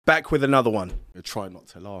Back with another one. I try not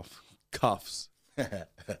to laugh. Cuffs.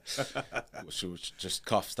 Just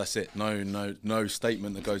cuffs. That's it. No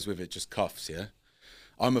statement that goes with it. Just cuffs. Yeah.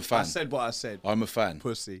 I'm a fan. I said what I said. I'm a fan.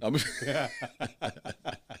 Pussy.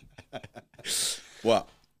 What?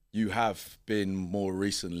 You have been more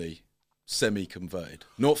recently semi-converted,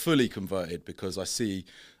 not fully converted, because I see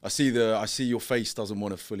your face doesn't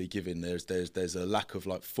want to fully give in. There's a lack of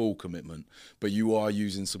like full commitment, but you are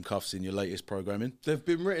using some cuffs in your latest programming. They've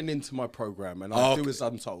been written into my program, and I do as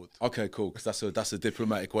I'm told. Okay, cool. Because that's a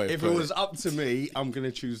diplomatic way of If putting it was up to me, I'm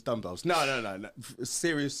gonna choose dumbbells. No.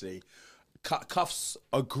 Seriously, cuffs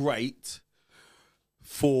are great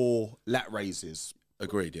for lat raises.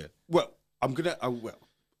 Agreed. Yeah. Well,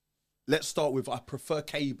 let's start with I prefer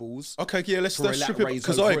cables. Okay, yeah, let's for a strip lat it raise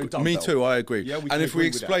because over a dumbbell. me too, I agree. Yeah, we and can if we agree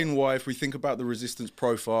with explain why, if we think about the resistance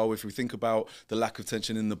profile, if we think about the lack of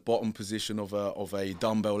tension in the bottom position of a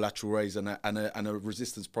dumbbell lateral raise and a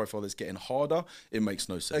resistance profile that's getting harder, it makes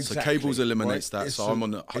no sense. Exactly, So cables eliminates right? that. So I'm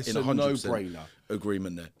in 100% no-brainer.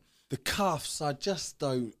 agreement there. The cuffs, I just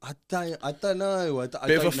don't. I don't know.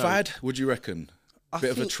 Bit of a fad, would you reckon?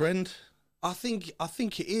 Bit of a trend. I think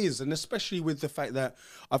it is, and especially with the fact that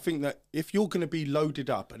I think that if you're going to be loaded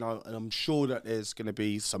up, and I'm sure that there's going to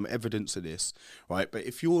be some evidence of this, right? But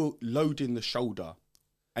if you're loading the shoulder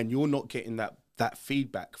and you're not getting that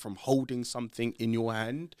feedback from holding something in your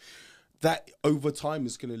hand, that over time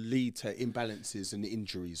is going to lead to imbalances and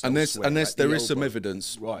injuries. And there is some elbow.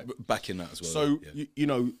 evidence backing that as well. So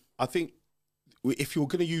yeah. I think if you're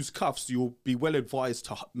going to use cuffs, you'll be well advised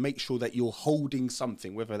to make sure that you're holding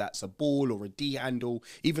something, whether that's a ball or a D handle.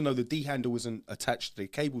 Even though the D handle isn't attached to the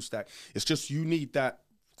cable stack, it's just you need that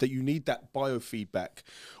biofeedback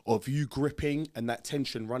of you gripping and that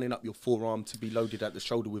tension running up your forearm to be loaded at the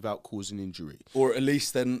shoulder without causing injury, or at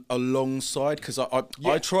least then alongside. Because I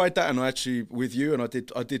tried that, and I actually with you, and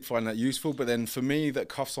I did find that useful. But then for me, that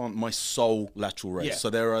cuffs aren't my sole lateral raise. So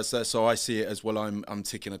so I see it as well. I'm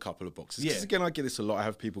ticking a couple of boxes. Because again, I get this a lot. I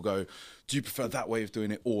have people go, "Do you prefer that way of doing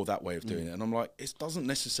it or that way of doing it?" And I'm like, it doesn't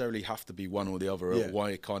necessarily have to be one or the other.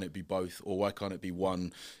 Why can't it be both? Or why can't it be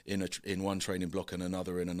one in one training block and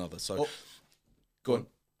another in another? So, go on.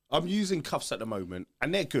 I'm using cuffs at the moment,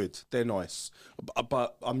 and they're good. They're nice,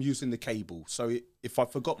 but I'm using the cable. So if I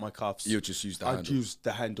forgot my cuffs, you'll just use the handle. I'd use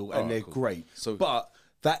the handle, and they're great. So, but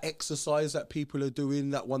that exercise that people are doing,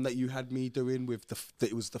 that one that you had me doing with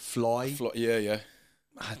it was the fly. Yeah.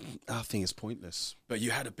 I think it's pointless. But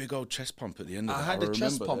you had a big old chest pump at the end of that. I had a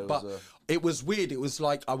chest pump, but it was weird. It was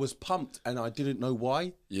like I was pumped and I didn't know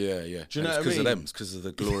why. Yeah. Do you know what I mean? Because of them. It's because of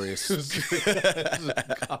the glorious.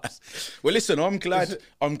 Well, listen, I'm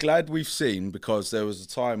glad we've seen, because there was a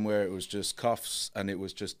time where it was just cuffs and it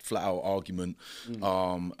was just flat out argument.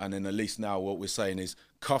 And then at least now what we're saying is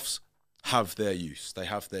cuffs have their use. They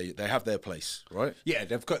have their place, right? Yeah,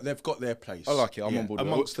 they've got their place. I like it. I'm on board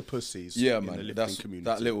amongst the pussies. Yeah, in man. The That's community.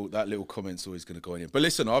 that little comment's always going to go in here. But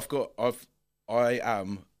listen, I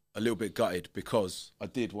am a little bit gutted because I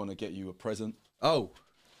did want to get you a present. Oh,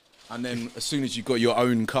 and then as soon as you got your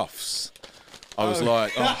own cuffs, I was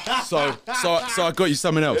like, so I got you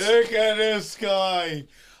something else. Look at this guy.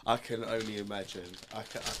 I can only imagine. I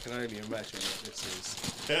can only imagine what this is.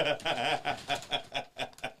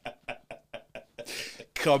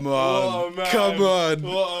 Come on, come on,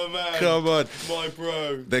 what a man. Come on, my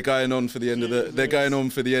bro. They're going on for the end of the. They're going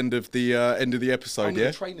on for the end of the episode. I'm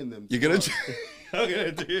yeah, training them. You're gonna. I'm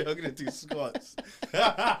gonna do squats.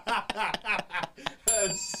 That's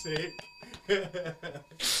sick.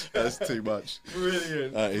 That's too much.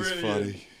 Brilliant. That is funny.